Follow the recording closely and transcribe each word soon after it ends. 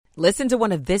Listen to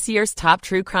one of this year's top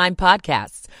true crime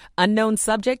podcasts. Unknown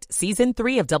Subject, Season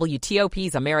 3 of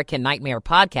WTOP's American Nightmare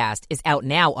podcast is out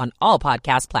now on all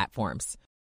podcast platforms.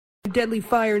 Deadly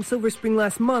fire in Silver Spring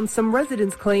last month, some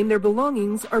residents claim their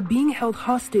belongings are being held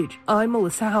hostage. I'm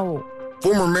Melissa Howell.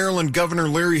 Former Maryland Governor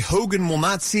Larry Hogan will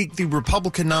not seek the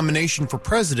Republican nomination for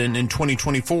president in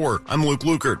 2024. I'm Luke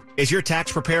Lukert. Is your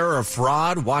tax preparer a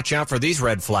fraud? Watch out for these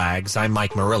red flags. I'm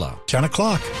Mike Murillo. 10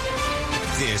 o'clock.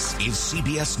 This is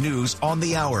CBS News on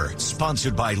the Hour,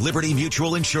 sponsored by Liberty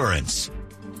Mutual Insurance.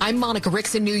 I'm Monica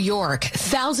Ricks in New York.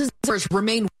 Thousands of cars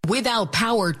remain without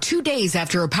power 2 days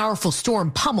after a powerful storm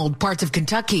pummeled parts of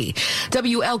Kentucky.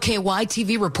 WLKY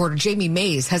TV reporter Jamie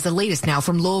Mays has the latest now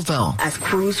from Louisville. As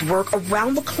crews work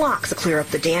around the clock to clear up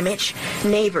the damage,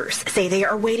 neighbors say they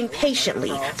are waiting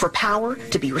patiently for power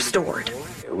to be restored.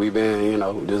 We've been,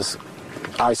 just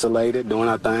isolated, doing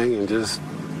our thing, and just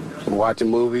watching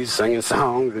movies, singing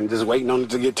songs, and just waiting on it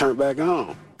to get turned back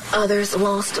on. Others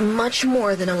lost much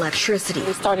more than electricity.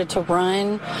 We started to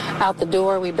run out the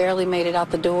door. We barely made it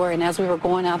out the door. And as we were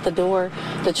going out the door,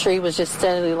 the tree was just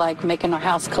steadily making our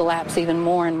house collapse even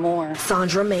more and more.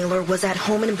 Sandra Mailer was at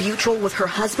home in Butrell with her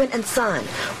husband and son.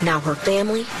 Now her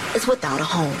family is without a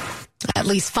home. At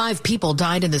least 5 people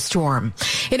died in the storm.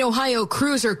 In Ohio,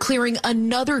 crews are clearing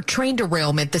another train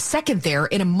derailment, the second there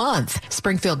in a month.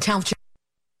 Springfield Township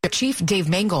Chief Dave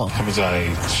Mangle. It was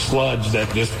a sludge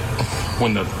that just,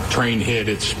 when the train hit,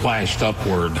 it splashed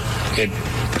upward. It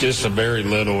just a very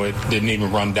little. It didn't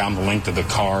even run down the length of the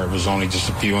car. It was only just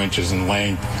a few inches in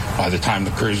length. By the time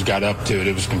the crews got up to it,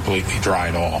 it was completely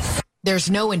dried off. There's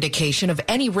no indication of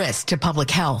any risk to public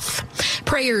health.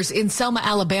 Prayers in Selma,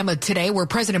 Alabama today, where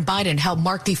President Biden helped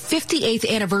mark the 58th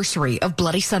anniversary of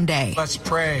Bloody Sunday. Let's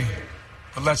pray,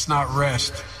 but let's not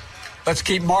rest. Let's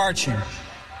keep marching.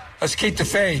 Let's keep the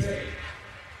faith.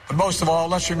 But most of all,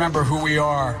 let's remember who we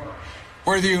are.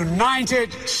 We're the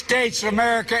United States of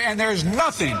America, and there's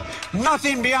nothing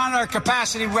beyond our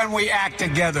capacity when we act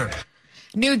together.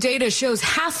 New data shows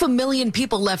 500,000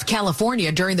 people left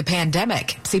California during the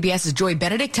pandemic. CBS's Joy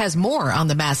Benedict has more on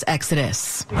the mass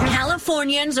exodus.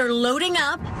 Californians are loading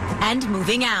up and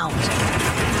moving out,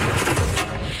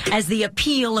 as the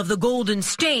appeal of the Golden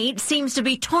State seems to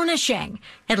be tarnishing,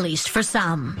 at least for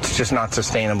some. It's just not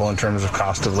sustainable in terms of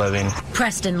cost of living.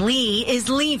 Preston Lee is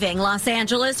leaving Los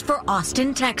Angeles for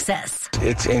Austin, Texas.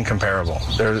 It's incomparable.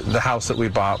 The house that we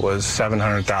bought was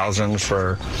 $700,000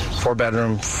 for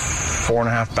 4-bedroom,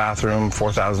 4.5 bathroom,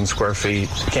 4,000 square feet.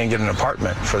 You can't get an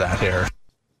apartment for that here.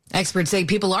 Experts say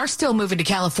people are still moving to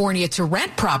California to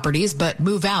rent properties, but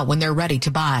move out when they're ready to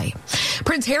buy.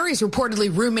 Prince Harry's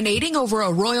reportedly ruminating over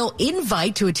a royal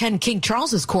invite to attend King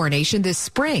Charles's coronation this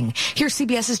spring. Here's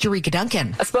CBS's Jerika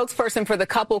Duncan. A spokesperson for the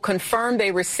couple confirmed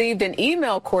they received an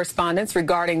email correspondence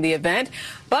regarding the event,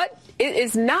 but it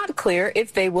is not clear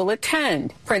if they will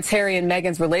attend. Prince Harry and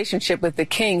Meghan's relationship with the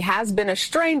king has been a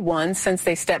strained one since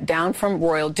they stepped down from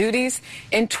royal duties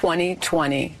in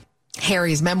 2020.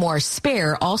 Harry's memoir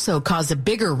Spare also caused a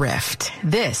bigger rift.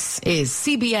 This is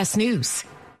CBS News.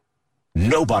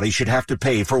 Nobody should have to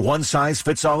pay for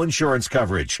one-size-fits-all insurance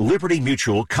coverage. Liberty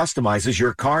Mutual customizes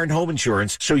your car and home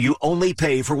insurance so you only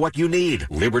pay for what you need.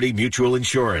 Liberty Mutual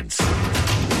Insurance.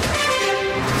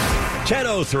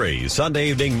 10:03, Sunday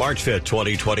evening, March 5th,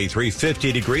 2023,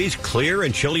 50 degrees, clear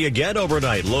and chilly again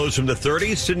overnight. Lows from the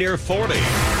 30s to near 40.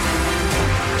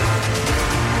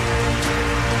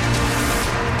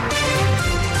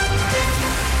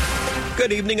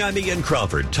 Good evening, I'm Ian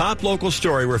Crawford. Top local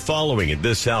story we're following at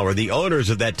this hour. The owners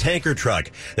of that tanker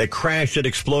truck that crashed and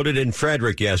exploded in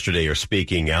Frederick yesterday are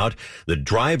speaking out. The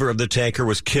driver of the tanker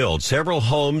was killed. Several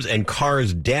homes and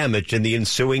cars damaged in the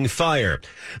ensuing fire.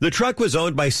 The truck was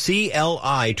owned by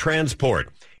CLI Transport.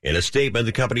 In a statement,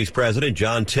 the company's president,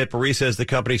 John Tippery, says the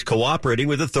company's cooperating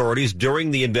with authorities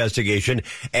during the investigation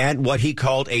and what he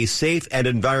called a safe and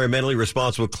environmentally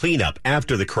responsible cleanup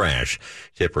after the crash.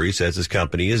 Tippery says his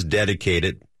company is a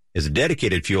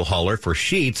dedicated fuel hauler for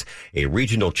Sheetz, a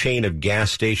regional chain of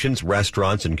gas stations,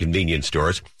 restaurants, and convenience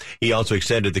stores. He also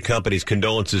extended the company's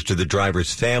condolences to the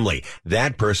driver's family.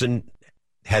 That person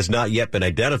has not yet been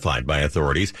identified by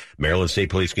authorities. Maryland State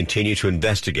Police continue to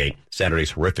investigate Saturday's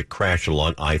horrific crash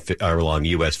along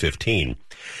US 15.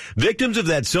 Victims of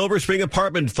that Silver Spring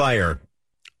apartment fire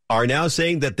are now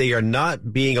saying that they are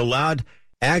not being allowed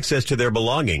access to their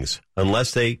belongings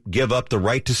unless they give up the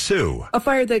right to sue. A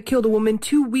fire that killed a woman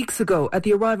 2 weeks ago at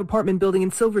the Arrive apartment building in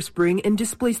Silver Spring and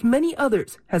displaced many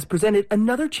others has presented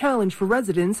another challenge for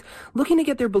residents looking to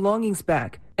get their belongings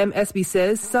back. MSB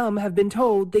says some have been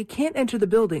told they can't enter the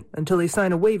building until they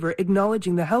sign a waiver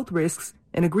acknowledging the health risks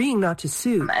and agreeing not to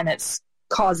sue. And it's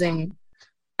causing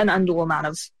an undue amount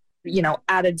of,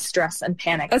 added stress and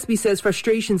panic. SB says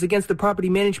frustrations against the property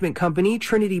management company,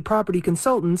 Trinity Property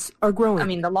Consultants, are growing. I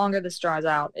mean, the longer this draws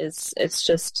out, it's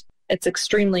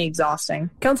extremely exhausting.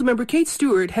 Councilmember Kate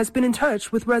Stewart has been in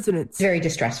touch with residents. Very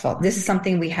distressful. This is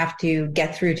something we have to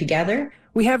get through together.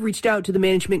 We have reached out to the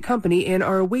management company and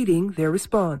are awaiting their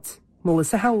response.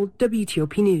 Melissa Howell,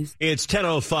 WTOP News. It's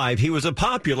 10:05. He was a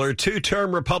popular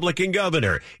two-term Republican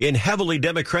governor in heavily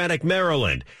Democratic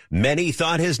Maryland. Many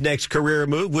thought his next career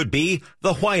move would be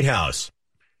the White House.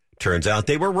 Turns out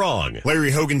they were wrong.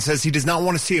 Larry Hogan says he does not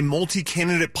want to see a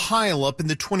multi-candidate pileup in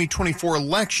the 2024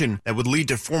 election that would lead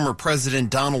to former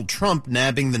President Donald Trump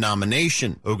nabbing the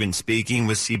nomination. Hogan speaking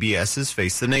with CBS's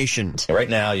Face the Nation. Right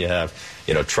now you have,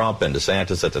 Trump and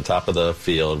DeSantis at the top of the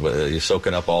field. You're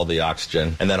soaking up all the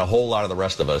oxygen, and then a whole lot of the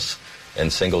rest of us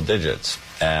in single digits.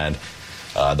 And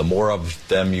the more of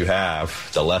them you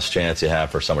have, the less chance you have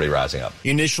for somebody rising up. He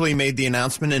initially made the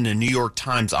announcement in a New York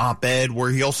Times op-ed where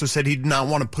he also said he did not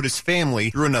want to put his family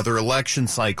through another election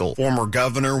cycle. Former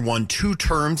governor won 2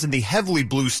 terms in the heavily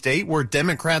blue state where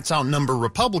Democrats outnumber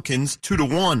Republicans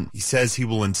 2-1. He says he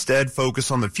will instead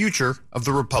focus on the future of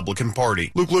the Republican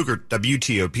Party. Luke Lukert,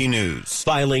 WTOP News.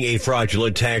 Filing a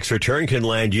fraudulent tax return can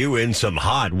land you in some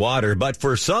hot water, but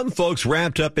for some folks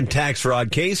wrapped up in tax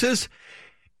fraud cases,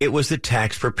 it was the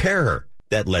tax preparer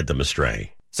that led them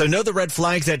astray. So know the red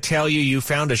flags that tell you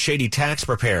found a shady tax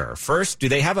preparer. First, do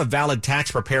they have a valid tax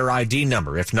preparer ID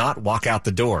number? If not, walk out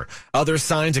the door. Other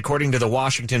signs, according to the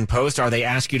Washington Post, are they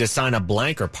ask you to sign a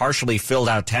blank or partially filled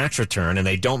out tax return and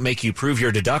they don't make you prove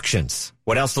your deductions.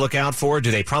 What else to look out for?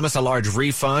 Do they promise a large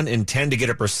refund, intend to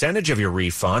get a percentage of your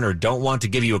refund, or don't want to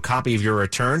give you a copy of your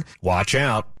return? Watch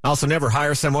out. Also, never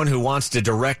hire someone who wants to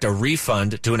direct a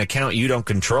refund to an account you don't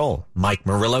control. Mike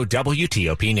Murillo,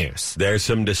 WTOP News. There's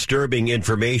some disturbing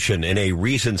information in a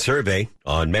recent survey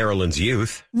on Maryland's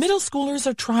youth. Middle schoolers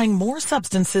are trying more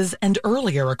substances and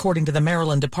earlier, according to the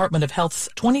Maryland Department of Health's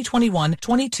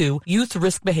 2021-22 Youth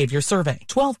Risk Behavior Survey.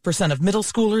 12% of middle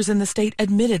schoolers in the state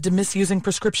admitted to misusing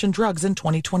prescription drugs in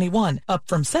 2021, up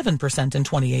from 7% in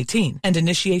 2018. And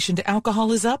initiation to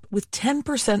alcohol is up, with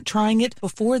 10% trying it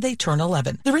before they turn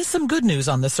 11. There is some good news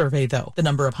on the survey, though. The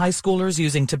number of high schoolers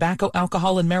using tobacco,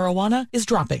 alcohol, and marijuana is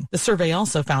dropping. The survey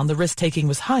also found the risk-taking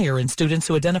was higher in students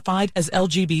who identified as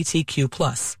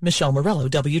LGBTQ+. Michelle Morello,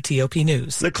 WTOP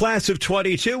News. The class of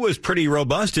 22 was pretty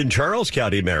robust in Charles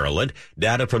County, Maryland.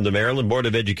 Data from the Maryland Board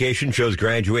of Education shows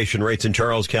graduation rates in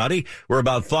Charles County were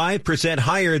about 5%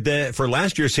 higher for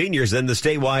last year's seniors than the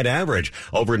statewide average.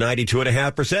 Over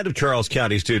 92.5% of Charles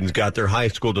County students got their high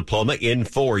school diploma in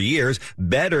 4 years,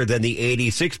 better than the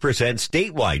 86%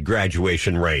 statewide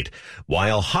graduation rate.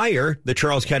 While higher, the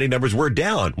Charles County numbers were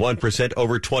down 1%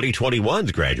 over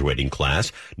 2021's graduating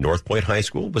class. North Point High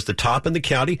School was the top in the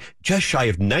county, just shy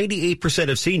of 98%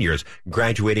 of seniors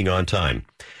graduating on time.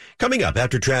 Coming up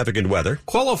after traffic and weather.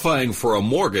 Qualifying for a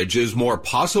mortgage is more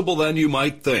possible than you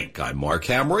might think. I'm Mark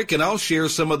Hamrick, and I'll share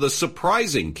some of the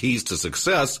surprising keys to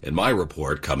success in my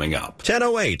report coming up.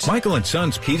 10:08. Michael &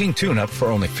 Son's heating tune-up for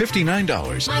only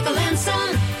 $59. Michael &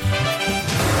 Son.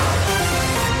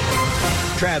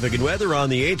 Traffic and weather on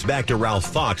the 8s. Back to Ralph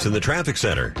Fox in the traffic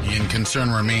center. And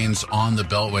concern remains on the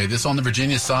Beltway. This on the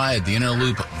Virginia side. The inner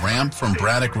loop ramp from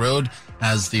Braddock Road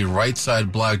has the right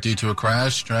side blocked due to a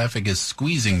crash. Traffic is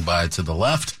squeezing by to the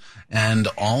left. And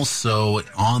also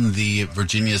on the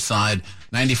Virginia side,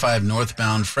 95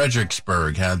 northbound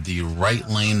Fredericksburg had the right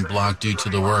lane blocked due to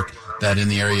the work that in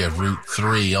the area of Route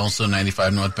 3. Also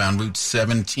 95 northbound Route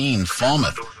 17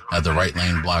 Falmouth had the right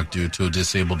lane blocked due to a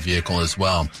disabled vehicle as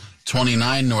well.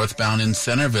 29 northbound in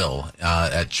Centerville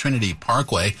at Trinity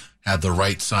Parkway had the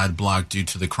right side blocked due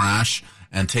to the crash.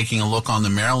 And taking a look on the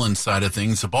Maryland side of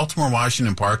things, the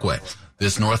Baltimore-Washington Parkway.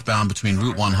 This northbound between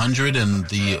Route 100 and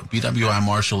the BWI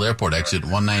Marshall Airport exit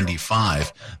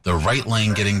 195. The right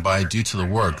lane getting by due to the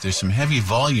work. There's some heavy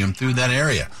volume through that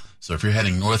area. So if you're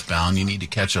heading northbound, you need to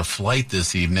catch a flight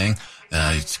this evening.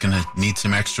 It's going to need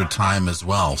some extra time as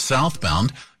well.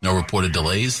 Southbound, no reported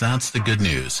delays. That's the good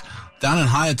news. Down in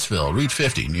Hyattsville, Route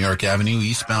 50, New York Avenue,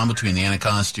 eastbound between the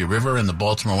Anacostia River and the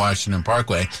Baltimore-Washington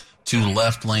Parkway. 2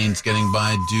 left lanes getting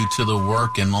by due to the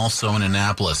work, and also in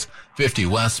Annapolis. 50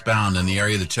 westbound in the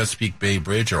area of the Chesapeake Bay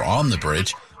Bridge, or on the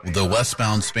bridge. The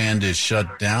westbound span is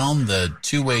shut down. The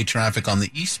two-way traffic on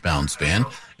the eastbound span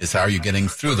is how you're getting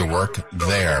through the work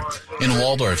there. In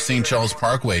Waldorf, St. Charles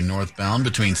Parkway, northbound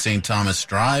between St. Thomas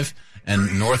Drive and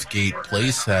Northgate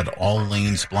Place had all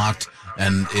lanes blocked,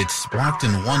 and it's blocked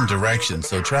in one direction,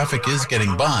 so traffic is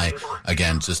getting by.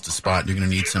 Again, just a spot you're going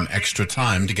to need some extra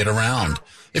time to get around.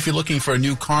 If you're looking for a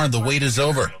new car, the wait is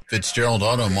over. Fitzgerald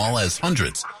Auto Mall has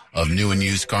hundreds of new and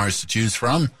used cars to choose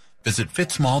from. Visit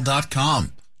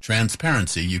fitzmall.com.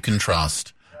 Transparency you can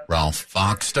trust. Ralph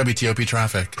Fox, WTOP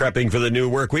Traffic. Prepping for the new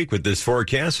work week with this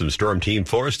forecast from Storm Team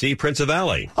 4, Steve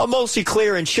Prince-Valley. A mostly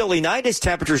clear and chilly night as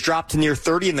temperatures drop to near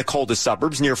 30 in the coldest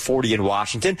suburbs, near 40 in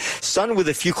Washington. Sun with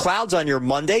a few clouds on your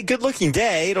Monday. Good looking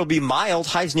day. It'll be mild,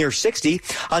 highs near 60.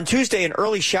 On Tuesday, an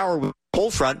early shower with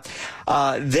cold front.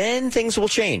 Then things will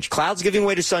change. Clouds giving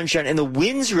way to sunshine, and the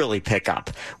winds really pick up.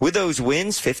 With those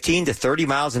winds, 15 to 30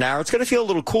 miles an hour, it's going to feel a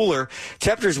little cooler.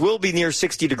 Temperatures will be near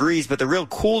 60 degrees, but the real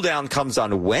cool down comes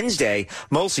on Wednesday.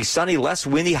 Mostly sunny, less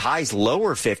windy, highs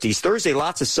lower 50s. Thursday,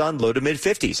 lots of sun, low to mid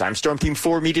 50s. I'm Storm Team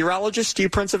 4 meteorologist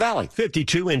Steve Prince-Valley.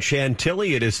 52 in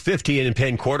Chantilly. It is 50 in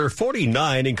Penn Quarter,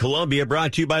 49 in Columbia,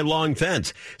 brought to you by Long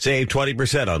Fence. Save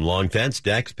 20% on Long Fence,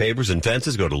 decks, pavers, and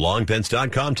fences. Go to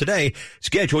longfence.com today.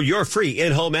 Schedule your free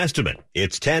in-home estimate.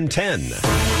 It's 10:10.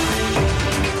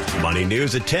 Money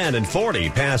news at 10 and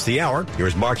 40 past the hour.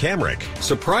 Here's Mark Hamrick.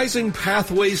 Surprising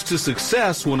pathways to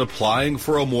success when applying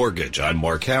for a mortgage. I'm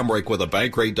Mark Hamrick with a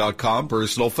Bankrate.com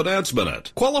Personal Finance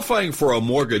Minute. Qualifying for a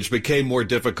mortgage became more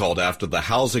difficult after the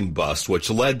housing bust, which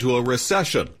led to a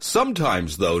recession.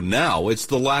 Sometimes, though, now it's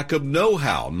the lack of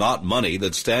know-how, not money,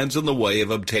 that stands in the way of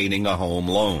obtaining a home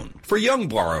loan. For young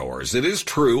borrowers, it is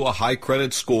true a high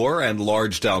credit score and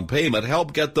large down payment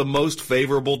help get the most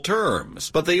favorable terms,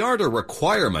 but they aren't a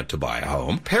requirement to buy a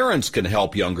home. Parents can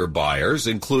help younger buyers,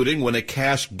 including when a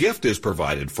cash gift is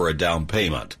provided for a down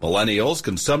payment. Millennials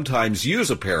can sometimes use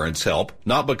a parent's help,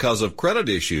 not because of credit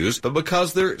issues, but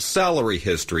because their salary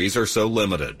histories are so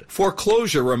limited.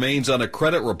 Foreclosure remains on a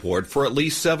credit report for at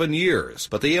least 7 years,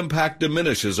 but the impact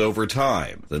diminishes over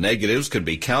time. The negatives can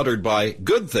be countered by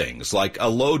good things like a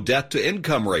low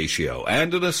debt-to-income ratio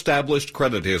and an established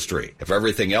credit history. If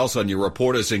everything else on your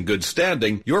report is in good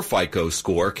standing, your FICO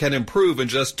score can improve in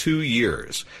just 2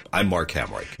 years. I'm Mark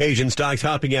Hamrick. Asian stocks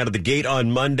hopping out of the gate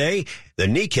on Monday. The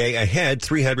Nikkei ahead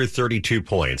 332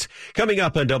 points. Coming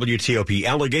up on WTOP,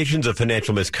 allegations of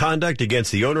financial misconduct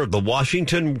against the owner of the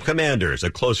Washington Commanders.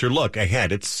 A closer look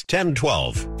ahead. It's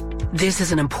 10:12. This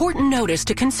is an important notice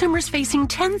to consumers facing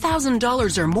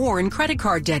 $10,000 or more in credit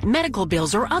card debt, medical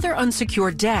bills, or other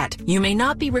unsecured debt. You may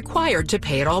not be required to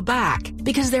pay it all back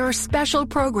because there are special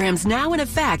programs now in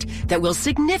effect that will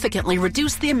significantly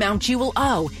reduce the amount you will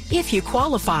owe if you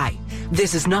qualify.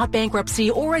 This is not bankruptcy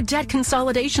or a debt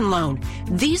consolidation loan.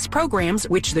 These programs,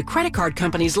 which the credit card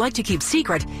companies like to keep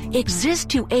secret, exist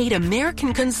to aid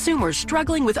American consumers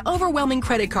struggling with overwhelming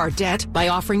credit card debt by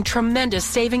offering tremendous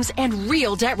savings and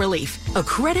real debt relief.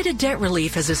 Accredited Debt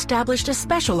Relief has established a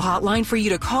special hotline for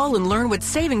you to call and learn what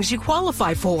savings you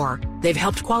qualify for. They've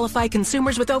helped qualify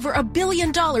consumers with over $1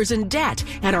 billion in debt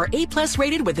and are A+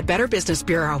 rated with the Better Business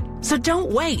Bureau. So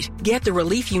don't wait. Get the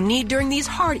relief you need during these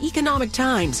hard economic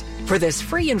times. For this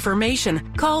free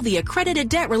information, call the Accredited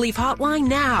Debt Relief Hotline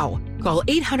now. Call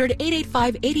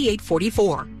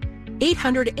 800-885-8844.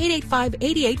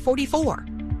 800-885-8844.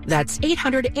 That's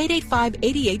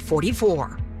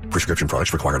 800-885-8844. Prescription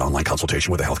products require an online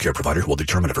consultation with a healthcare provider who will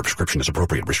determine if a prescription is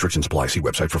appropriate. Restrictions apply. See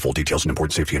website for full details and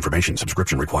important safety information.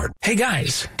 Subscription required. Hey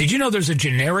guys, did you know there's a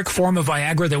generic form of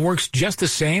Viagra that works just the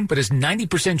same but is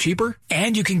 90% cheaper?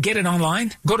 And you can get it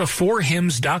online? Go to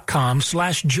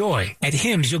 4hims.com/joy. At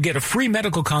Hims, you'll get a free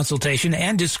medical consultation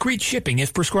and discreet shipping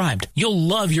if prescribed. You'll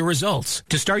love your results.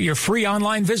 To start your free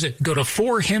online visit, go to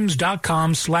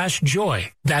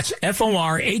 4hims.com/joy. That's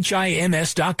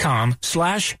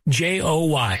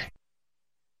FORHIMS.com/JOY.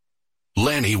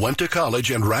 Lanny went to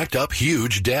college and racked up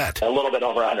huge debt. A little bit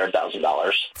over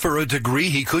 $100,000. For a degree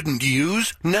he couldn't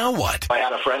use? Now what? I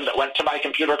had a friend that went to my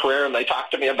computer career and they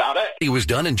talked to me about it. He was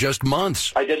done in just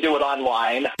months. I did do it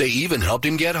online. They even helped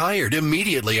him get hired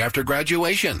immediately after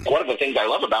graduation. One of the things I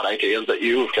love about IT is that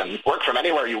you can work from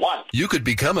anywhere you want. You could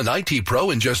become an IT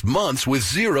pro in just months with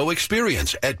zero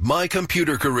experience at My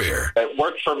Computer Career. It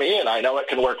worked for me and I know it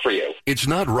can work for you. It's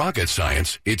not rocket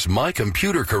science. It's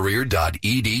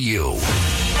mycomputercareer.edu.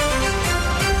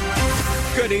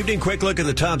 Good evening. Quick look at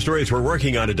the top stories we're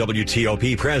working on at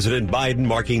WTOP. President Biden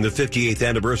marking the 58th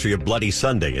anniversary of Bloody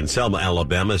Sunday in Selma,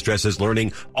 Alabama, stresses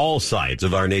learning all sides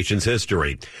of our nation's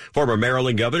history. Former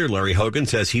Maryland Governor Larry Hogan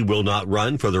says he will not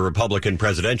run for the Republican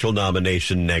presidential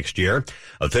nomination next year.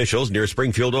 Officials near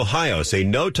Springfield, Ohio say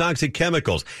no toxic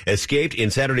chemicals escaped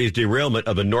in Saturday's derailment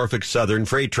of a Norfolk Southern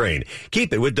freight train.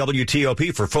 Keep it with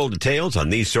WTOP for full details on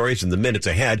these stories in the minutes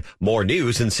ahead. More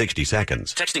news in 60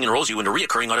 seconds. Texting enrolls you into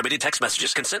recurring automated text messages.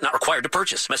 charges. Consent not required to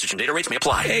purchase. Message and data rates may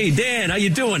apply. Hey, Dan, how you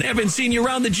doing? Haven't seen you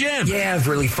around the gym. Yeah, I've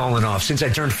really fallen off. Since I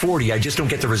turned 40, I just don't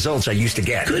get the results I used to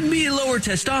get. Could be lower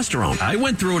testosterone. I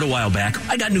went through it a while back.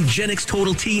 I got Nugenix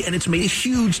Total T, and it's made a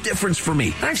huge difference for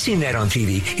me. I've seen that on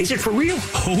TV. Is it for real?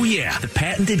 Oh, yeah. The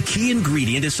patented key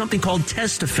ingredient is something called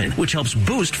Testofen, which helps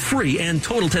boost free and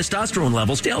total testosterone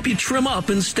levels to help you trim up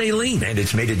and stay lean. And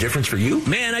it's made a difference for you?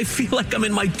 Man, I feel like I'm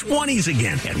in my 20s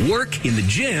again. At work, in the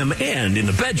gym, and in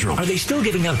the bedroom. Are they still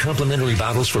giving out complimentary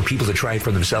bottles for people to try it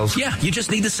for themselves? Yeah, you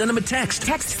just need to send them a text.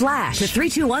 Text FLASH to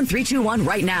 321-321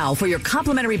 right now for your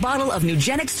complimentary bottle of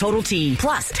Nugenix Total T.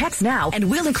 Plus, text now and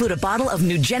we'll include a bottle of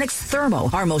Nugenix Thermo,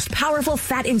 our most powerful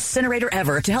fat incinerator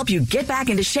ever, to help you get back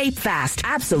into shape fast.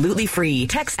 Absolutely free.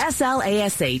 Text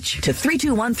SLASH to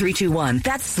 321-321.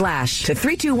 That's slash to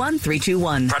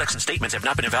 321-321. Products and statements have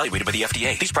not been evaluated by the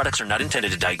FDA. These products are not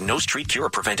intended to diagnose, treat, cure, or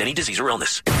prevent any disease or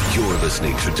illness. You're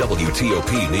listening to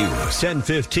WTOP News.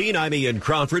 10:15, I'm Ian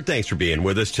Crawford. Thanks for being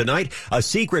with us tonight. A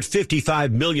secret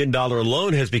 $55 million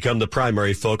loan has become the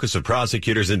primary focus of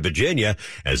prosecutors in Virginia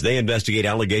as they investigate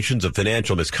allegations of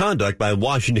financial misconduct by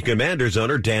Washington Commanders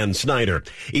owner Dan Snyder.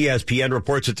 ESPN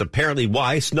reports it's apparently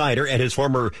why Snyder and his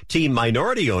former team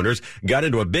minority owners got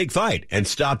into a big fight and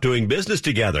stopped doing business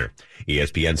together.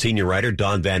 ESPN senior writer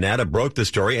Don Van Natta broke the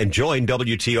story and joined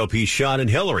WTOP's Sean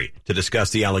and Hillary to discuss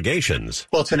the allegations.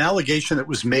 Well, it's an allegation that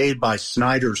was made by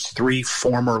Snyder's 3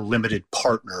 former limited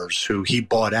partners who he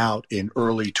bought out in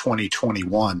early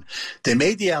 2021. They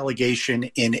made the allegation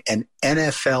in an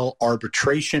NFL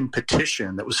arbitration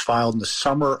petition that was filed in the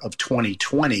summer of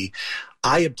 2020.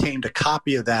 I obtained a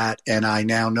copy of that, and I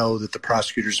now know that the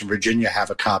prosecutors in Virginia have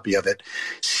a copy of it.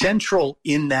 Central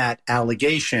in that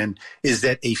allegation is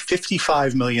that a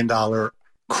 $55 million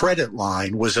credit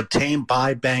line was obtained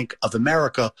by Bank of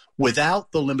America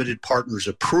without the limited partners'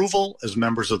 approval as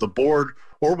members of the board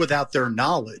or without their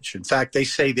knowledge. In fact, they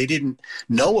say they didn't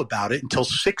know about it until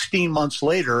 16 months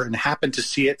later and happened to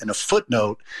see it in a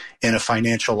footnote in a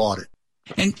financial audit.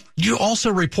 And you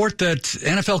also report that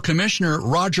NFL Commissioner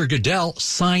Roger Goodell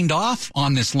signed off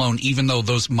on this loan, even though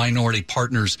those minority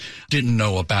partners didn't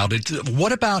know about it.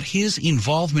 What about his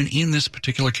involvement in this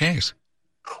particular case?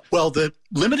 Well, the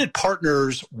limited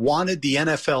partners wanted the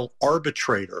NFL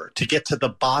arbitrator to get to the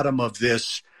bottom of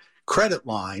this credit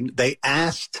line. They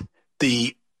asked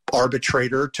the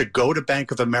arbitrator to go to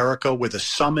Bank of America with a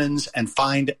summons and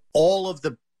find all of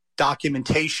the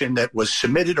documentation that was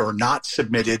submitted or not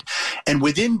submitted. And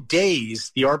within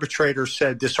days, the arbitrator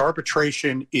said, this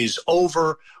arbitration is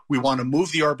over. We want to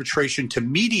move the arbitration to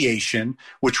mediation,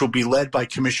 which will be led by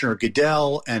Commissioner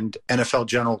Goodell and NFL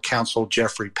General Counsel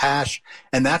Jeffrey Pash.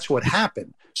 And that's what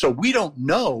happened. So we don't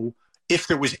know if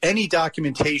there was any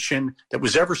documentation that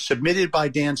was ever submitted by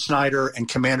Dan Snyder and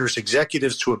Commanders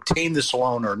executives to obtain this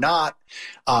loan or not.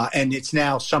 And it's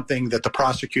now something that the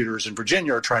prosecutors in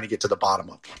Virginia are trying to get to the bottom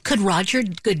of. Could Roger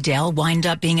Goodell wind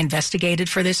up being investigated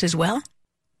for this as well?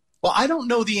 Well, I don't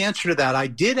know the answer to that. I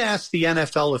did ask the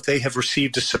NFL if they have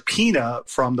received a subpoena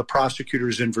from the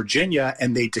prosecutors in Virginia,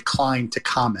 and they declined to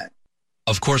comment.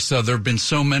 Of course, there have been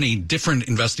so many different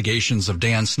investigations of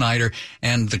Dan Snyder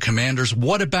and the Commanders.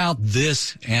 What about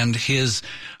this and his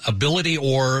ability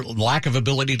or lack of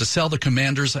ability to sell the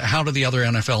Commanders? How do the other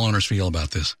NFL owners feel about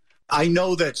this? I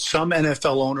know that some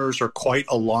NFL owners are quite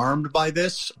alarmed by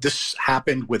this. This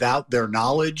happened without their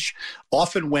knowledge.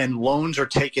 Often when loans are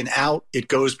taken out, it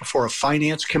goes before a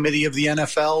finance committee of the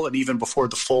NFL and even before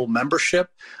the full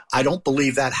membership. I don't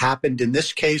believe that happened in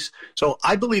this case. So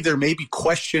I believe there may be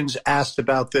questions asked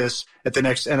about this at the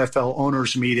next NFL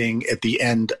owners meeting at the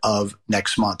end of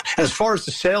next month. And as far as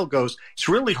the sale goes, it's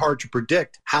really hard to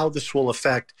predict how this will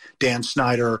affect Dan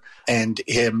Snyder and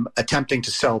him attempting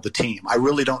to sell the team. I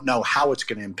really don't know how it's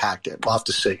going to impact it. We'll have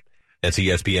to see. That's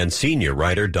ESPN senior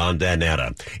writer Don Van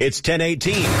Natta. It's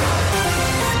 10:18.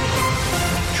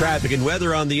 Traffic and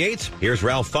weather on the 8th. Here's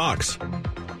Ralph Fox.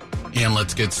 And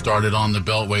let's get started on the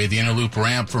Beltway. The inner loop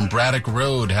ramp from Braddock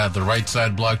Road had the right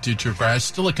side blocked due to a crash.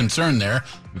 Still a concern there.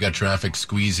 We've got traffic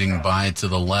squeezing by to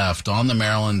the left. On the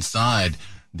Maryland side,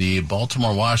 the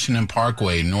Baltimore-Washington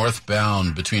Parkway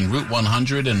northbound between Route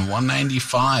 100 and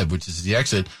 195, which is the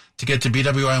exit to get to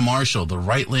BWI Marshall. The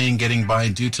right lane getting by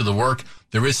due to the work.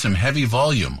 There is some heavy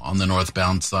volume on the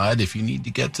northbound side. If you need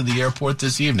to get to the airport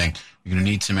this evening, you're going to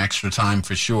need some extra time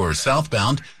for sure.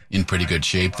 Southbound, in pretty good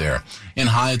shape there. In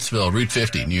Hyattsville, Route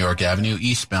 50, New York Avenue,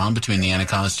 eastbound between the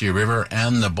Anacostia River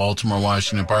and the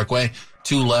Baltimore-Washington Parkway.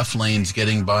 2 left lanes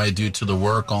getting by due to the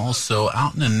work. Also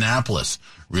out in Annapolis,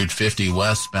 Route 50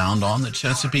 westbound on the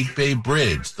Chesapeake Bay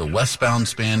Bridge. The westbound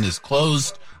span is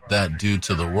closed. That due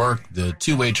to the work, the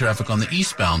two-way traffic on the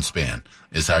eastbound span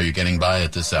is how you're getting by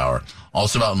at this hour.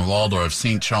 Also out in Waldorf,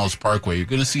 St. Charles Parkway, you're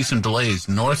going to see some delays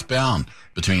northbound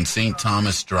between St.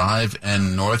 Thomas Drive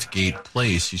and Northgate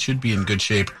Place. You should be in good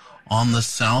shape on the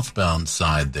southbound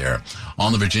side there.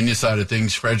 On the Virginia side of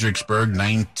things, Fredericksburg,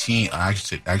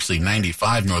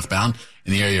 95 northbound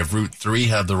in the area of Route 3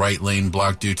 had the right lane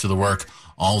blocked due to the work.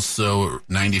 Also,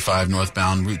 95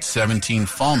 northbound, Route 17,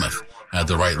 Falmouth had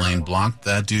the right lane blocked,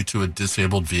 that due to a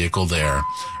disabled vehicle there.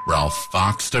 Ralph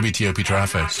Fox, WTOP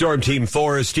Traffic. Storm Team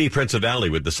 4, Steve Prince of Valley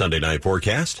with the Sunday night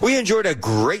forecast. We enjoyed a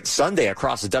great Sunday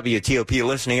across the WTOP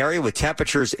listening area with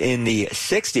temperatures in the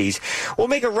 60s. We'll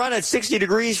make a run at 60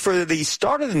 degrees for the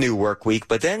start of the new work week,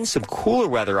 but then some cooler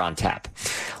weather on tap.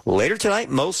 Later tonight,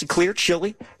 mostly clear,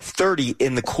 chilly, 30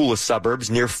 in the coolest suburbs,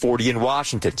 near 40 in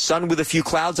Washington. Sun with a few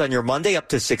clouds on your Monday, up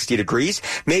to 60 degrees.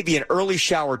 Maybe an early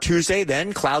shower Tuesday,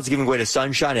 then clouds giving way to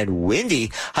sunshine and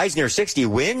windy. Highs near 60.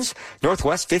 Winds,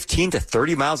 northwest 15 to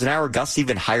 30 miles an hour, gusts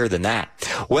even higher than that.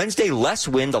 Wednesday, less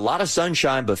wind, a lot of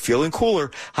sunshine, but feeling cooler.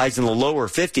 Highs in the lower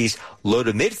 50s, low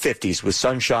to mid 50s with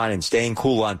sunshine and staying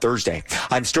cool on Thursday.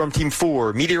 I'm Storm Team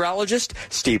 4 meteorologist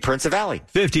Steve Prince of Valley.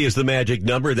 50 is the magic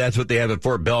number. That's what they have at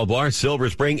Fort Belvoir, Silver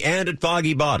Spring, and at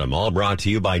Foggy Bottom. All brought to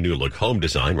you by New Look Home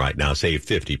Design. Right now, save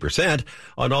 50%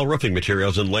 on all roofing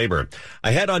materials and labor.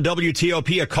 Ahead on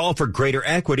WTOP, a call for greater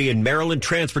equity in Maryland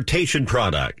transportation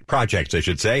projects, I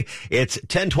should say. It's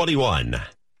 1021.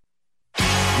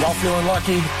 Y'all feeling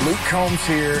lucky? Luke Combs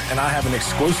here, and I have an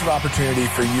exclusive opportunity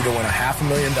for you to win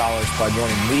 $500,000 by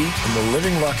joining me in the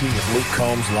Living Lucky with Luke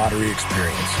Combs Lottery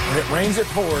Experience. When it rains, it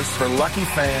pours for lucky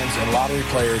fans and lottery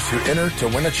players who enter to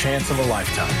win a chance of a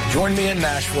lifetime. Join me in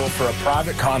Nashville for a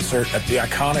private concert at the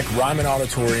iconic Ryman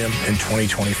Auditorium in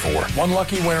 2024. One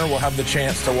lucky winner will have the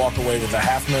chance to walk away with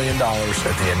 $500,000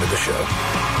 at the end of the show.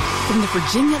 From the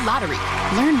Virginia Lottery.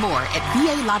 Learn more at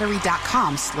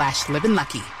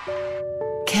VALottery.com/livinlucky.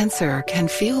 Cancer can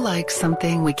feel like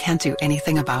something we can't do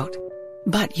anything about,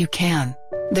 but you can.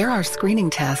 There are screening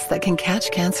tests that can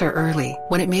catch cancer early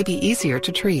when it may be easier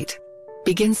to treat.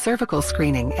 Begin cervical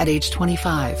screening at age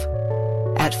 25.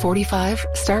 At 45,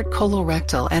 start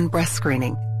colorectal and breast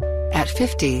screening. At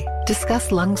 50,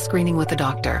 discuss lung screening with a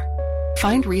doctor.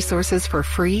 Find resources for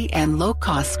free and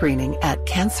low-cost screening at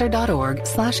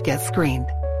cancer.org/getscreened.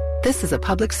 This is a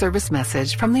public service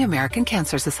message from the American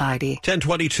Cancer Society.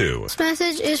 1022. This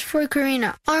message is for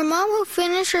Karina, our mom who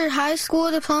finished her high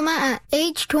school diploma at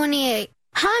age 28.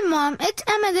 Hi, Mom. It's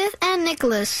Emmettith and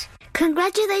Nicholas.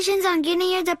 Congratulations on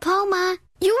getting your diploma.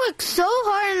 You worked so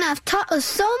hard and have taught us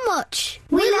so much.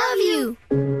 We love you.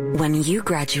 When you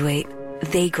graduate,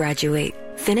 they graduate.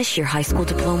 Finish your high school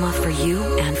diploma for you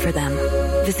and for them.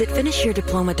 Visit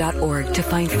finishyourdiploma.org to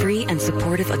find free and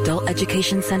supportive adult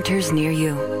education centers near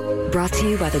you. Brought to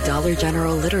you by the Dollar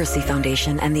General Literacy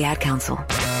Foundation and the Ad Council.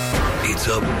 It's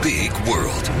a big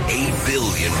world. 8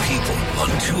 billion people on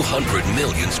 200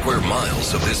 million square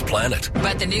miles of this planet.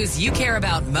 But the news you care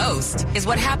about most is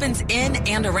what happens in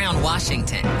and around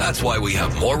Washington. That's why we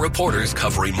have more reporters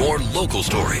covering more local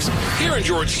stories. Here in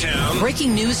Georgetown.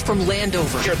 Breaking news from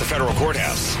Landover. Here at the Federal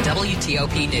Courthouse.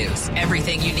 WTOP News.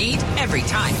 Everything you need, every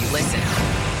time you listen.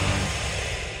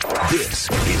 This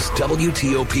is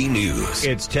WTOP News.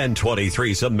 It's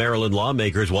 1023. Some Maryland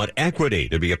lawmakers want equity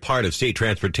to be a part of state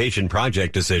transportation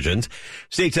project decisions.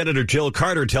 State Senator Jill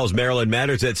Carter tells Maryland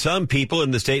Matters that some people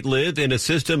in the state live in a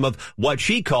system of what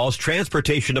she calls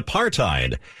transportation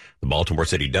apartheid. The Baltimore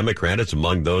City Democrat is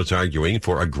among those arguing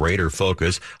for a greater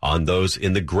focus on those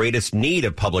in the greatest need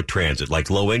of public transit, like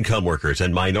low-income workers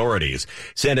and minorities.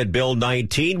 Senate Bill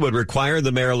 19 would require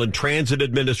the Maryland Transit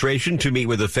Administration to meet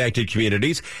with affected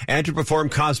communities and to perform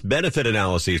cost-benefit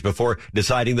analyses before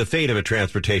deciding the fate of a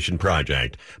transportation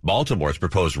project. Baltimore's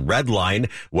proposed Red Line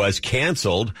was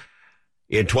canceled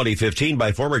in 2015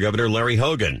 by former Governor Larry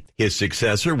Hogan. His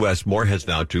successor, Wes Moore, has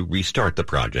vowed to restart the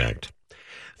project.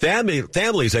 Families,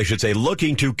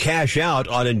 looking to cash out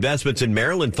on investments in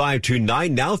Maryland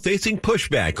 529 now facing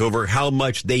pushback over how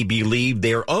much they believe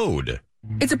they're owed.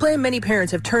 It's a plan many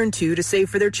parents have turned to save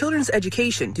for their children's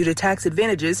education due to tax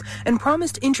advantages and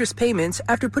promised interest payments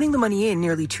after putting the money in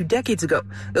nearly 2 decades ago.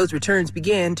 Those returns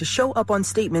began to show up on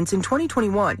statements in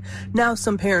 2021. Now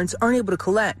some parents aren't able to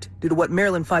collect due to what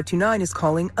Maryland 529 is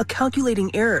calling a calculating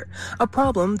error, a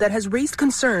problem that has raised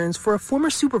concerns for a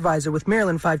former supervisor with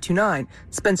Maryland 529.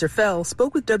 Spencer Fell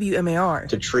spoke with WMAR.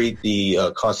 To treat the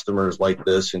customers like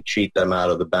this and cheat them out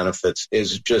of the benefits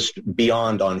is just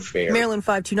beyond unfair. Maryland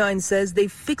 529 says they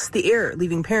fixed the error,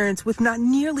 leaving parents with not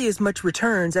nearly as much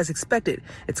returns as expected.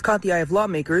 It's caught the eye of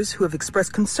lawmakers who have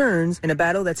expressed concerns in a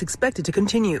battle that's expected to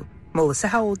continue. Melissa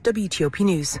Howell, WTOP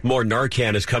News. More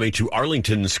Narcan is coming to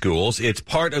Arlington schools. It's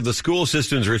part of the school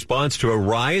system's response to a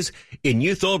rise in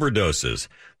youth overdoses.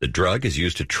 The drug is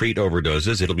used to treat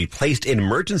overdoses. It'll be placed in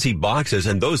emergency boxes,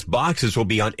 and those boxes will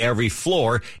be on every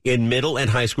floor in middle and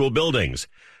high school buildings.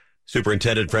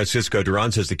 Superintendent Francisco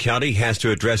Duran says the county has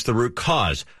to address the root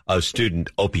cause of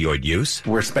student opioid use.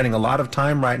 We're spending a lot of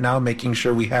time right now making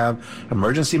sure we have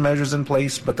emergency measures in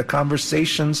place, but the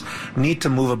conversations need to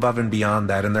move above and beyond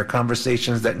that. And they're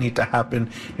conversations that need to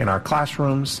happen in our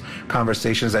classrooms,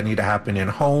 conversations that need to happen in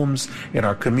homes, in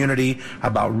our community,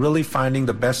 about really finding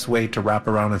the best way to wrap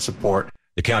around and support.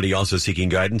 The county also seeking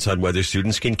guidance on whether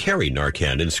students can carry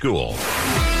Narcan in school.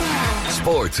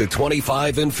 Sports at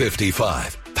 25 and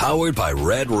 55. Powered by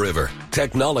Red River.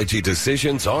 Technology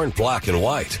decisions aren't black and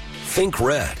white. Think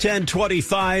red.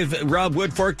 10:25. Rob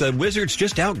Woodfork, the Wizards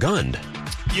just outgunned.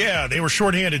 Yeah, they were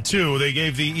shorthanded, too. They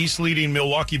gave the East-leading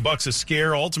Milwaukee Bucks a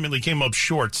scare, ultimately came up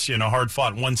short in a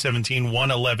hard-fought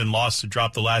 117-111 loss to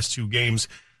drop the last two games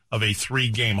of a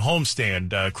three-game homestand.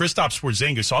 Kristaps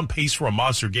Porzingis on pace for a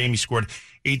monster game. He scored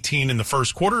 18 in the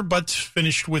first quarter, but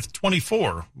finished with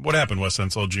 24. What happened, Wes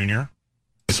Unseld Jr.?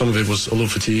 Some of it was a little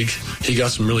fatigue. He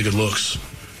got some really good looks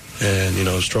and,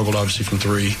 struggled obviously from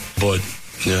three. But,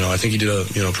 I think he did a,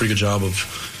 pretty good job of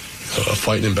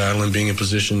fighting and battling, being in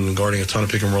position and guarding a ton of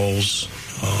pick and rolls,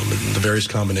 and the various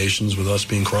combinations with us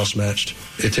being cross-matched.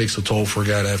 It takes a toll for a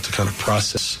guy to have to kind of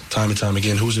process time and time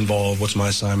again who's involved, what's my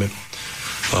assignment,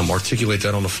 articulate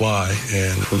that on the fly.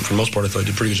 And for the most part, I thought he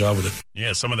did a pretty good job with it.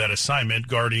 Yeah, some of that assignment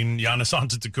guarding Giannis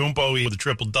Antetokounmpo with a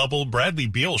triple-double. Bradley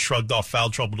Beal shrugged off foul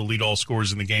trouble to lead all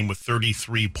scorers in the game with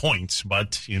 33 points,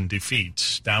 but in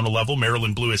defeat. Down a level,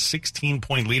 Maryland blew a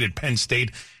 16-point lead at Penn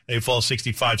State. They fall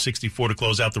 65-64 to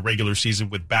close out the regular season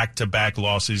with back-to-back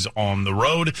losses on the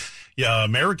road. Yeah,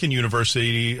 American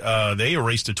University, they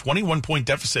erased a 21-point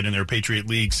deficit in their Patriot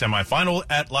League semifinal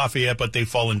at Lafayette, but they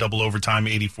fall in double overtime,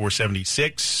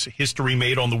 84-76. History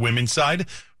made on the women's side.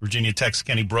 Virginia Tech's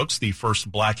Kenny Brooks, the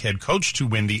first black head coach to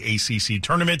win the ACC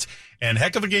tournament. And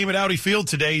heck of a game at Audi Field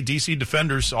today. DC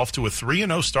Defenders off to a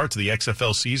 3-0 start to the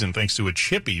XFL season thanks to a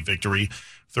chippy victory,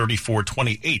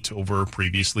 34-28 over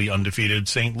previously undefeated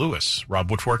St. Louis.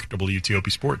 Rob Woodfork,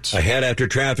 WTOP Sports. Ahead after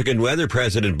traffic and weather,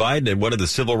 President Biden at one of the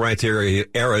civil rights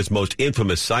era's most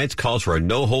infamous sites calls for a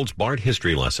no-holds-barred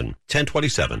history lesson.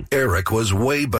 10:27. Eric was way better.